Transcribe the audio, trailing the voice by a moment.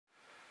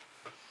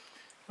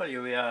Well,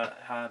 here we are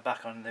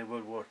back on the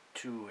World War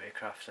II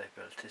aircraft I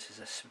built. This is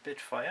a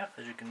Spitfire,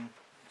 as you can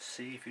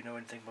see if you know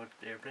anything about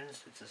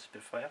airplanes. It's a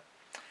Spitfire.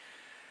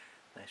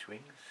 Nice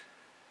wings.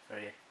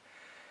 This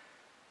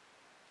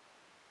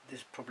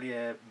is probably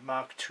a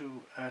Mark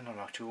II, not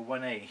Mark II, a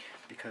 1A,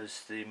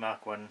 because the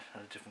Mark 1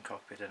 has a different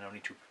cockpit and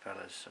only two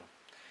propellers. So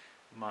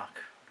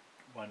Mark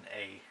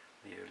 1A,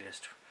 the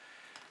earliest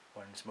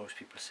ones most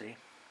people see.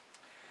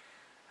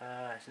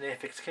 It's an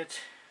Airfix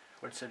kit,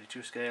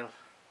 1/72 scale.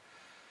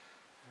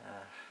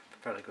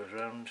 Propeller goes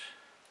round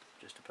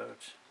just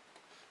about.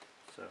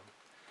 So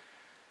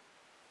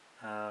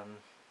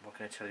what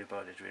can I tell you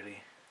about it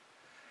really?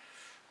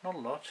 Not a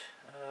lot.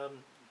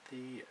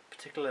 The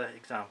particular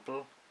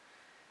example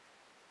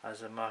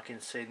has a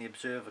marking saying the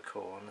observer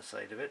corps on the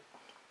side of it.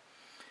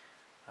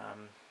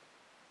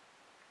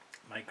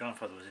 My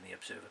grandfather was in the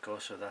observer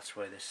corps, so that's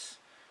why this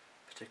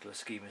particular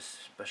scheme is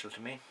special to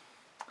me.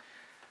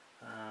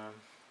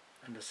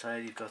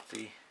 Underside you've got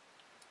the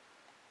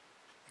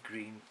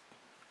green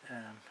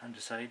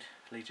underside.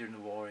 Later in the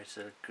war it's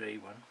a grey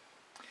one.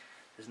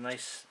 There's a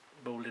nice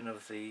moulding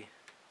of the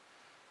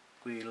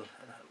wheel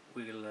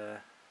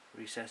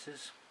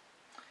recesses,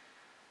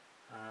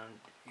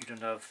 and you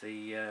don't have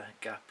the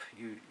gap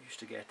you used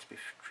to get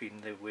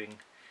between the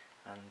wing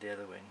and the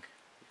other wing.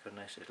 You've got a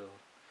nice little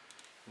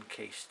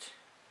encased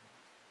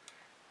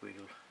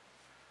wheel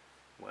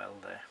well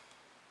there.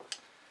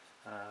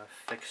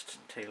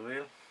 Fixed tail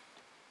wheel.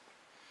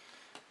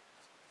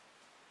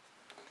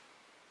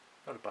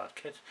 Not a bad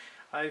kit.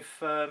 I've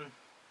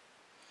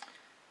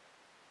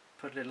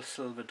put a little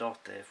silver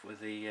dot there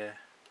with the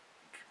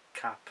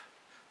cap.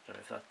 I don't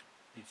know if that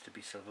needs to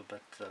be silver,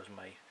 but that was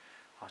my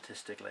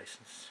artistic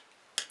license.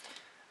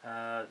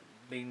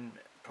 Main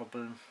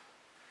problem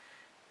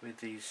with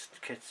these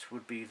kits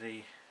would be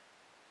the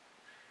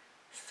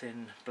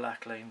thin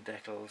black line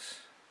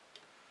decals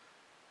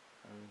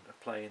and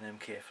applying them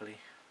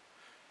carefully.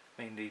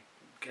 Mainly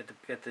get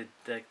the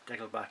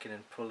decal back in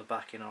and pull the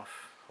backing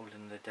off,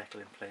 holding the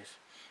decal in place.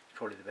 It's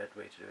probably the better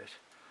way to do it.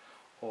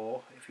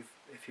 Or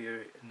if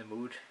you're in the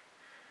mood,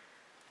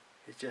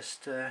 it's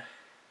just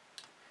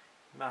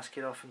mask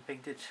it off and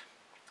paint it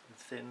with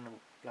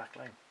thin black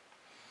line.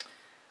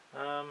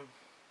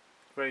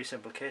 Very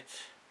simple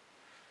kit,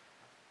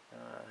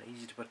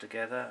 easy to put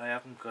together. I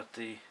haven't got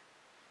the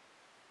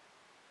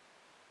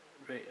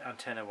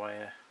antenna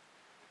wire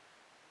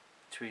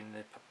between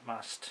the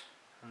mast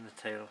and the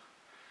tail,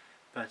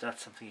 but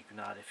that's something you can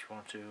add if you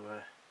want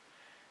to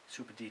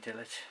super detail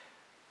it.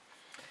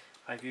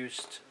 I've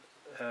used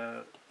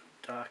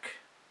dark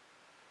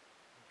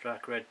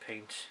red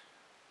paint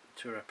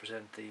to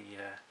represent the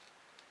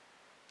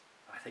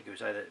I think it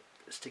was either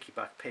sticky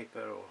back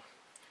paper or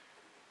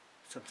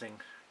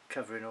something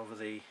covering over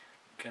the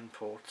gun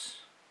ports,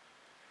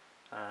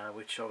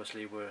 which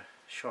obviously were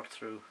shot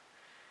through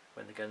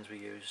when the guns were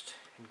used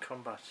in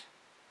combat.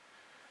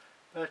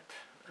 But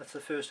that's the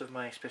first of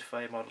my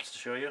Spitfire models to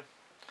show you,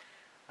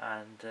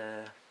 and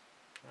right,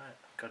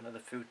 I've got another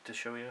few to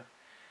show you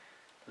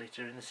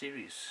later in the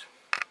series.